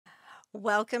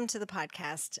Welcome to the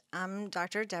podcast. I'm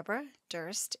Dr. Deborah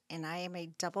Durst, and I am a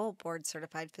double board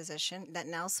certified physician that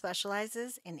now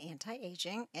specializes in anti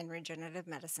aging and regenerative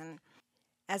medicine.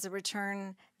 As a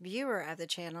return viewer of the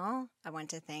channel, I want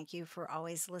to thank you for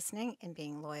always listening and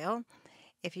being loyal.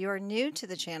 If you are new to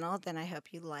the channel, then I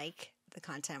hope you like the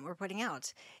content we're putting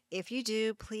out. If you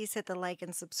do, please hit the like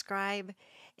and subscribe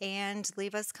and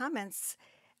leave us comments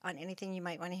on anything you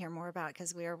might want to hear more about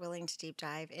because we are willing to deep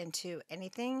dive into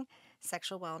anything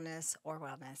sexual wellness or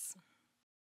wellness.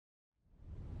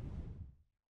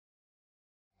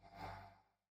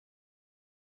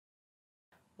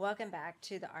 Welcome back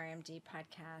to the RMD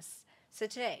podcast. So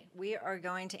today we are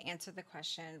going to answer the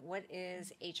question, what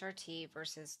is HRT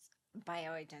versus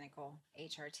bioidentical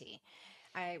HRT?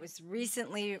 I was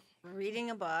recently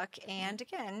reading a book, and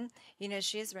again,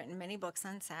 she has written many books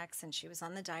on sex, and she was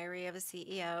on the Diary of a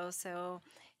CEO. So,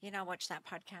 watch that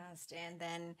podcast. And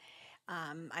then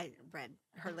I read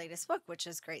her latest book, which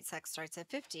is Great Sex Starts at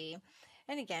 50.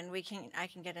 And again, I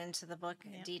can get into the book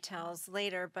details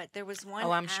later, but there was one.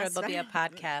 Oh, I'm sure there'll be a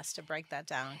podcast to break that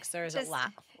down because there is a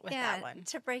lot with that one.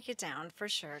 To break it down for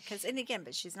sure.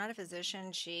 But she's not a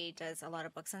physician. She does a lot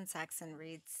of books on sex and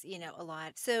reads, a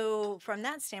lot. So from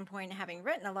that standpoint, having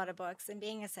written a lot of books and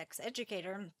being a sex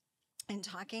educator and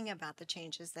talking about the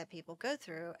changes that people go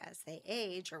through as they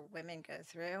age or women go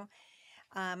through,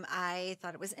 I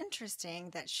thought it was interesting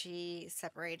that she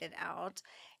separated out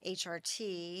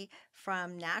HRT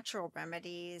from natural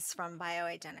remedies from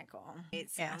bioidentical.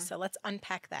 Yeah, so let's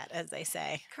unpack that, as they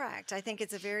say. Correct. I think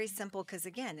it's a very simple because,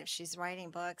 again, if she's writing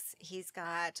books, he's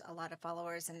got a lot of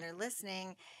followers and they're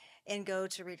listening and go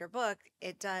to read her book.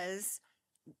 It does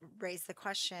raise the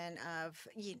question of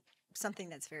something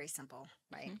that's very simple,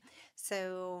 right? Mm-hmm.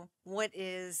 So, what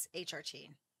is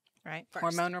HRT? Right. First.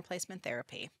 Hormone replacement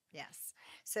therapy. Yes.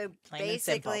 So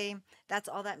basically, that's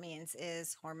all that means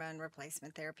is hormone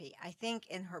replacement therapy. I think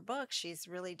in her book, she's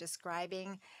really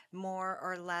describing more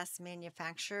or less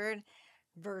manufactured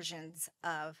versions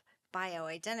of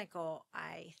bioidentical,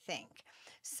 I think.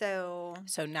 So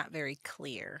not very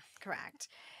clear. Correct.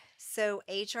 So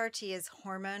HRT is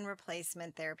hormone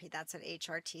replacement therapy. That's what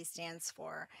HRT stands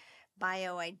for.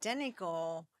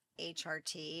 Bioidentical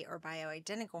HRT or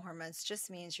bioidentical hormones just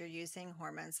means you're using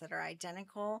hormones that are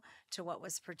identical to what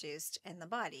was produced in the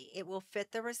body. It will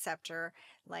fit the receptor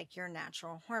like your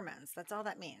natural hormones. That's all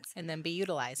that means. And then be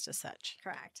utilized as such.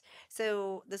 Correct.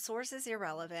 So the source is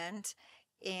irrelevant,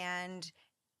 and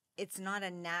it's not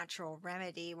a natural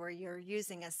remedy where you're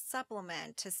using a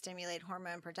supplement to stimulate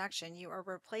hormone production. You are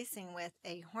replacing with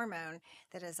a hormone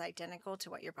that is identical to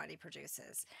what your body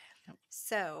produces. Yep.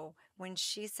 So when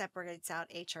she separates out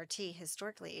HRT,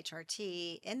 historically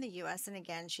HRT in the US, and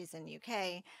again, she's in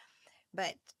UK,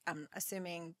 but I'm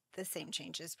assuming the same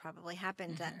changes probably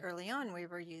happened that early on we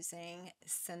were using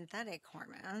synthetic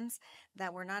hormones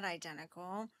that were not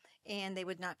identical and they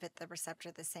would not fit the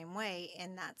receptor the same way.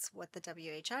 And that's what the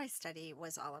WHI study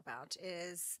was all about,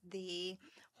 is the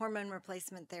hormone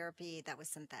replacement therapy that was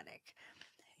synthetic.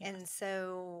 Yes. And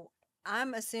so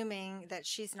I'm assuming that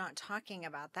she's not talking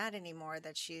about that anymore,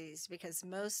 because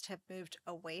most have moved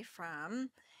away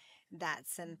from that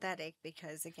synthetic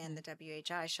because, again, the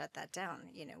WHI shut that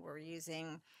down. We're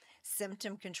using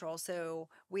symptom control. So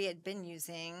we had been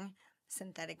using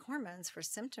synthetic hormones for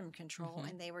symptom control,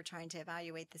 and they were trying to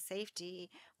evaluate the safety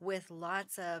with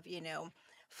lots of,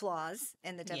 flaws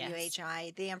in the WHI.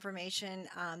 Yes. The information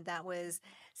that was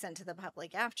sent to the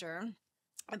public after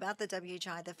about the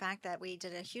WHI, the fact that we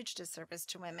did a huge disservice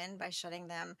to women by shutting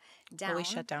them down. Well, we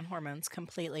shut down hormones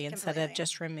completely instead of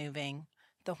just removing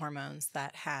the hormones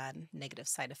that had negative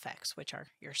side effects, which are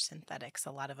your synthetics.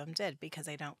 A lot of them did because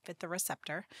they don't fit the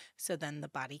receptor. So then the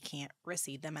body can't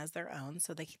receive them as their own.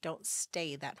 So they don't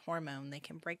stay that hormone. They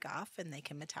can break off and they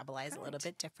can metabolize a little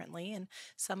bit differently. And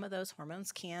some of those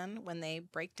hormones can, when they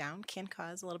break down, can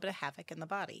cause a little bit of havoc in the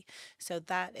body. So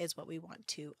that is what we want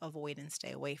to avoid and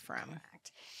stay away from.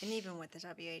 Correct. And even with the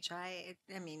WHI,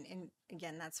 and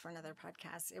again, that's for another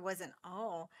podcast. It wasn't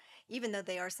all, even though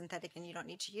they are synthetic and you don't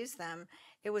need to use them,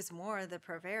 it was more the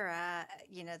Provera,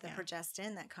 the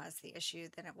progestin that caused the issue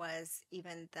than it was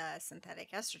even the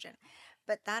synthetic estrogen.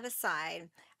 But that aside,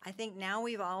 I think now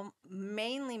we've all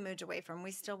mainly moved away from,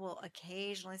 we still will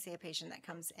occasionally see a patient that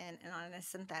comes in and on a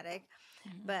synthetic,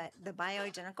 but the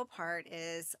bioidentical part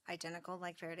is identical,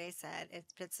 like Faraday said. It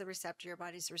fits the receptor your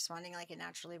body's responding like it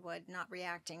naturally would, not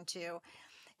reacting to.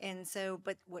 And so,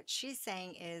 but what she's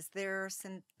saying is there are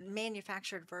some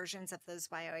manufactured versions of those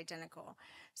bioidentical.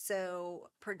 So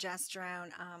progesterone,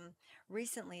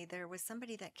 recently there was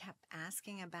somebody that kept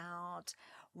asking about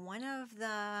one of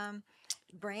the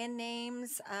brand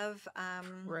names of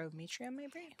Prometrium,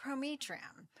 maybe?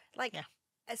 Prometrium. Like, Yeah.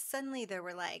 suddenly there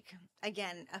were like,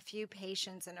 again, a few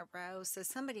patients in a row. So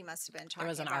somebody must have been There talking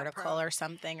was an about article or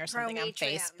something on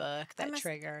Prometrium. Facebook I that must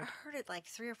triggered. I heard it like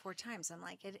 3 or 4 times. I'm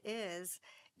like, it is,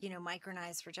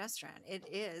 micronized progesterone. It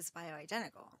is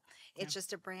bioidentical. It's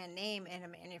just a brand name and a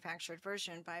manufactured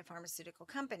version by a pharmaceutical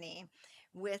company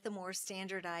with a more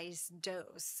standardized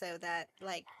dose. So that,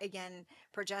 like, again,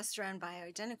 progesterone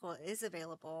bioidentical is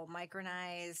available,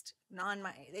 micronized,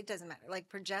 it doesn't matter. Like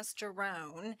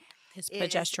progesterone His is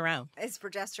progesterone.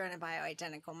 progesterone and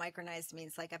bioidentical. Micronized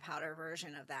means like a powder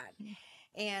version of that.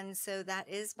 And so that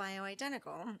is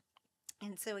bioidentical.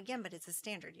 And so again, but it's a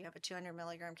standard. You have a 200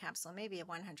 milligram capsule, maybe a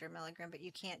 100 milligram, but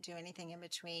you can't do anything in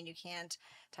between. You can't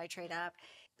titrate up.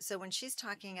 So when she's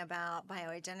talking about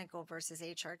bioidentical versus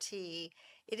HRT,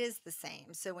 it is the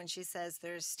same. So when she says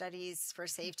there's studies for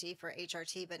safety for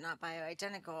HRT, but not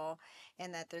bioidentical,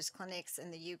 and that there's clinics in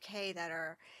the UK that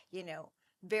are,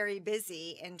 very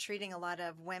busy and treating a lot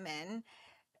of women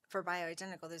for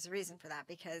bioidentical, there's a reason for that,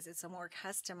 because it's a more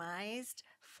customized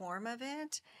form of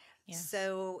it. Yes.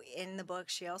 So in the book,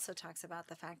 she also talks about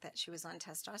the fact that she was on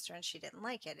testosterone. She didn't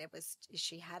like it.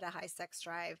 She had a high sex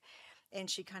drive, and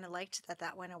she kind of liked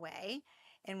that went away.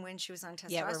 And when she was on testosterone,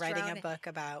 Yeah, we're writing a book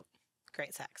about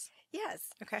great sex.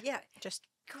 Yes. Okay. Yeah. Just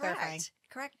clarifying.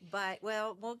 Correct. But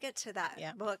we'll get to that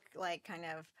Yeah. book. Like, kind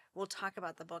of, we'll talk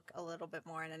about the book a little bit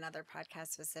more in another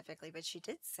podcast specifically. But she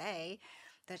did say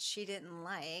that she didn't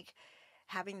like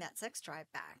having that sex drive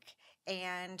back,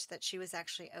 and that she was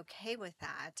actually okay with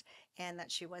that, and that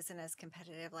she wasn't as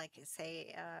competitive, like,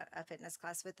 say, a fitness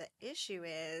class. But the issue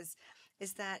is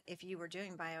that if you were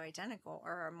doing bioidentical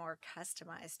or a more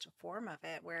customized form of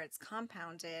it, where it's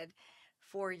compounded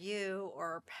for you,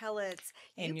 or pellets,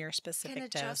 In you your specific can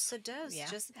adjust dose. the dose. Yeah,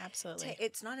 Just absolutely.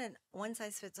 it's not a one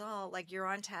size fits all. Like, you're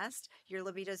on test, your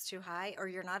libido's too high, or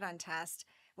you're not on test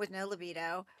with no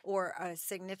libido, or a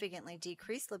significantly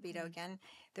decreased libido. Again,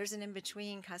 there's an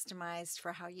in-between, customized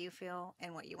for how you feel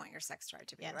and what you want your sex drive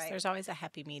to be. Yes, right? there's always a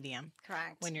happy medium.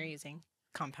 Correct. When you're using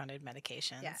compounded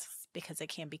medications. Yes. Because it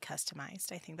can be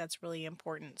customized. I think that's really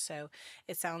important. So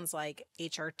it sounds like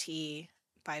HRT,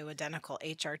 bioidentical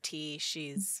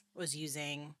HRT, was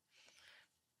using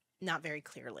not very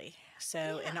clearly.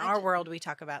 So in our world, we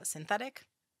talk about synthetic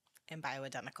and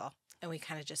bioidentical, and we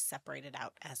kind of just separate it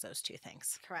out as those two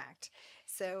things. Correct.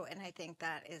 So, and I think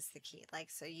that is the key. Like,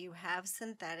 so you have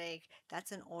synthetic,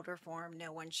 that's an older form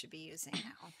no one should be using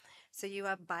now. So you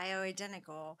have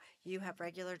bioidentical, you have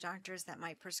regular doctors that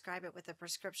might prescribe it with a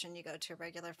prescription. You go to a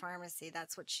regular pharmacy,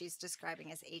 that's what she's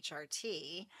describing as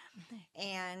HRT.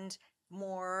 And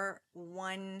more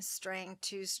one strength,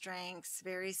 two strengths,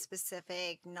 very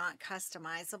specific, not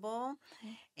customizable.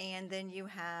 And then you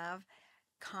have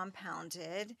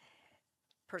compounded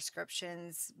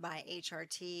prescriptions by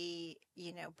HRT,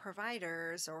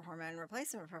 providers, or hormone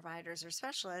replacement providers or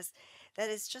specialists, that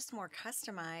is just more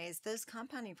customized. Those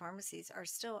compounding pharmacies are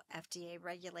still FDA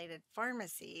regulated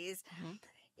pharmacies.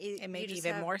 And maybe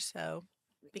even more so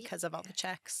because of all the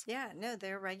checks. Yeah, no,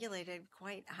 they're regulated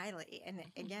quite highly. And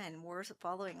again, we're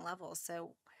following levels.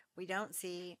 So we don't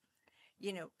see,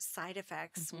 side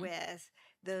effects with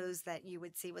those that you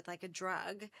would see with like a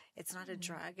drug. It's not a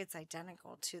drug, it's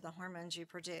identical to the hormones you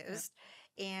produced.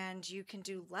 And you can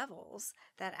do levels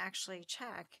that actually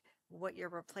check what your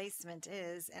replacement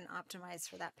is and optimize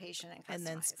for that patient, and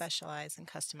then specialize and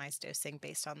customize dosing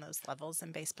based on those levels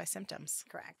and based by symptoms.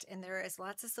 Correct. And there is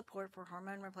lots of support for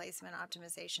hormone replacement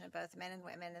optimization of both men and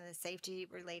women, and the safety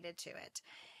related to it.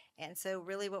 And so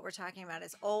really what we're talking about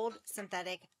is old,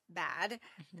 synthetic, bad.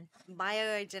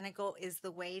 Bioidentical is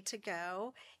the way to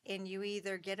go. And you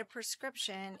either get a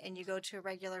prescription and you go to a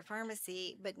regular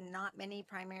pharmacy, but not many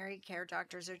primary care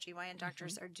doctors or GYN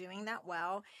doctors are doing that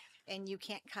well. And you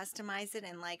can't customize it.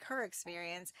 And like her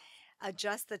experience,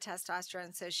 adjust the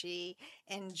testosterone so she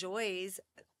enjoys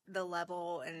the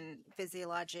level and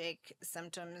physiologic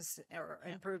symptoms or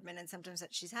improvement in symptoms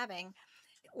that she's having.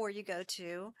 Or you go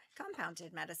to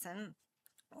compounded medicine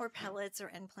or pellets or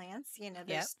implants.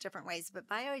 There's different ways, but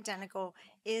bioidentical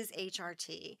is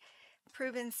HRT,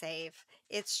 proven safe.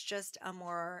 It's just a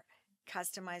more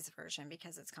customized version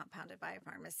because it's compounded by a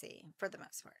pharmacy for the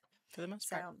most part.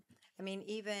 So, I mean,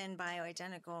 even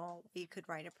bioidentical, we could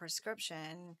write a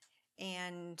prescription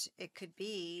and it could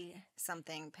be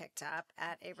something picked up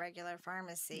at a regular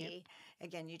pharmacy.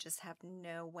 Again, you just have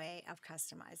no way of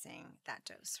customizing that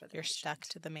dose for the patient. You're stuck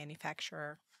to the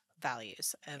manufacturer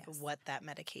values of what that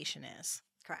medication is.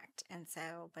 Correct. And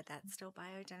so, but that's still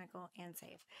bioidentical and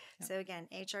safe. Yep. So again,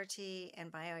 HRT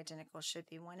and bioidentical should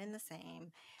be one and the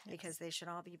same because they should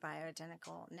all be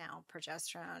bioidentical. Now,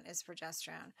 progesterone is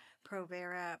progesterone.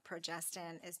 Provera,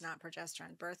 progestin is not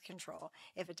progesterone. Birth control,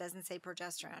 if it doesn't say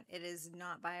progesterone, it is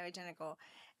not bioidentical.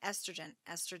 Estrogen,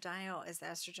 estradiol is the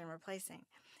estrogen replacing.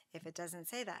 If it doesn't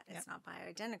say that, it's not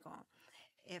bioidentical.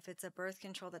 If it's a birth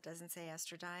control that doesn't say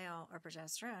estradiol or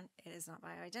progesterone, it is not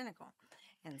bioidentical.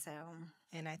 And so,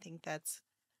 and I think that's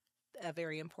a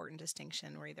very important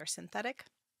distinction. We're either synthetic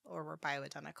or we're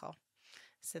bioidentical.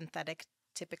 Synthetic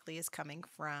typically is coming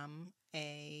from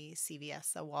a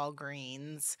CVS, a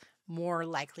Walgreens, more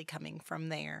likely coming from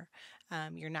there.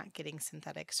 You're not getting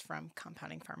synthetics from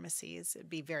compounding pharmacies. It'd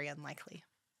be very unlikely.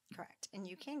 Correct. And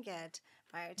you can get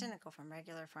bioidentical from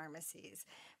regular pharmacies.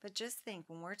 But just think,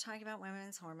 when we're talking about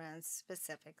women's hormones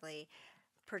specifically,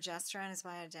 progesterone is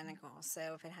bioidentical.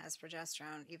 So if it has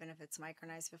progesterone, even if it's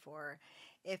micronized before,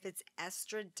 if it's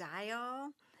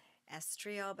estradiol,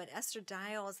 estriol, but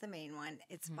estradiol is the main one,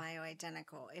 it's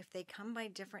bioidentical. If they come by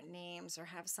different names or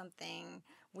have something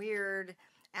weird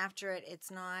after it,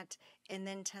 it's not. And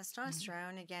then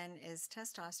testosterone, again, is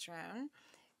testosterone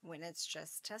when it's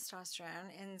just testosterone.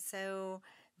 And so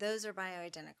those are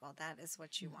bioidentical. That is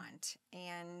what you want.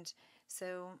 And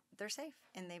so they're safe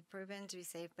and they've proven to be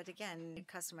safe, but again,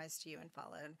 customized to you and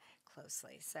followed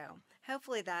closely. So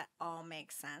hopefully that all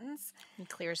makes sense. And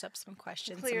clears up some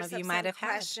questions some of you might have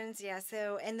questions, had. Yeah.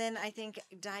 So, and then I think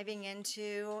diving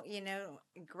into,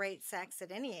 great sex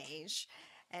at any age.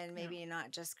 And maybe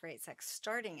not just great sex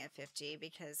starting at 50,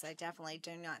 because I definitely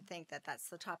do not think that that's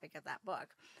the topic of that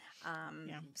book.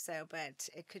 So, but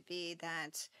it could be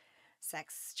that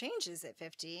sex changes at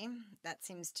 50. That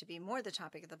seems to be more the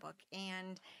topic of the book.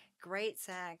 And great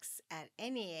sex at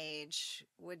any age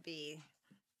would be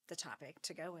the topic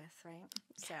to go with, right?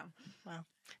 So, well,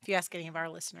 if you ask any of our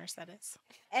listeners, that is.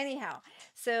 Anyhow,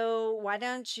 so why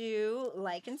don't you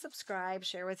like and subscribe,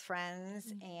 share with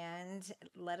friends, and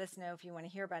let us know if you want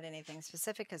to hear about anything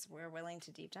specific, because we're willing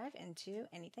to deep dive into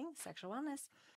anything sexual wellness.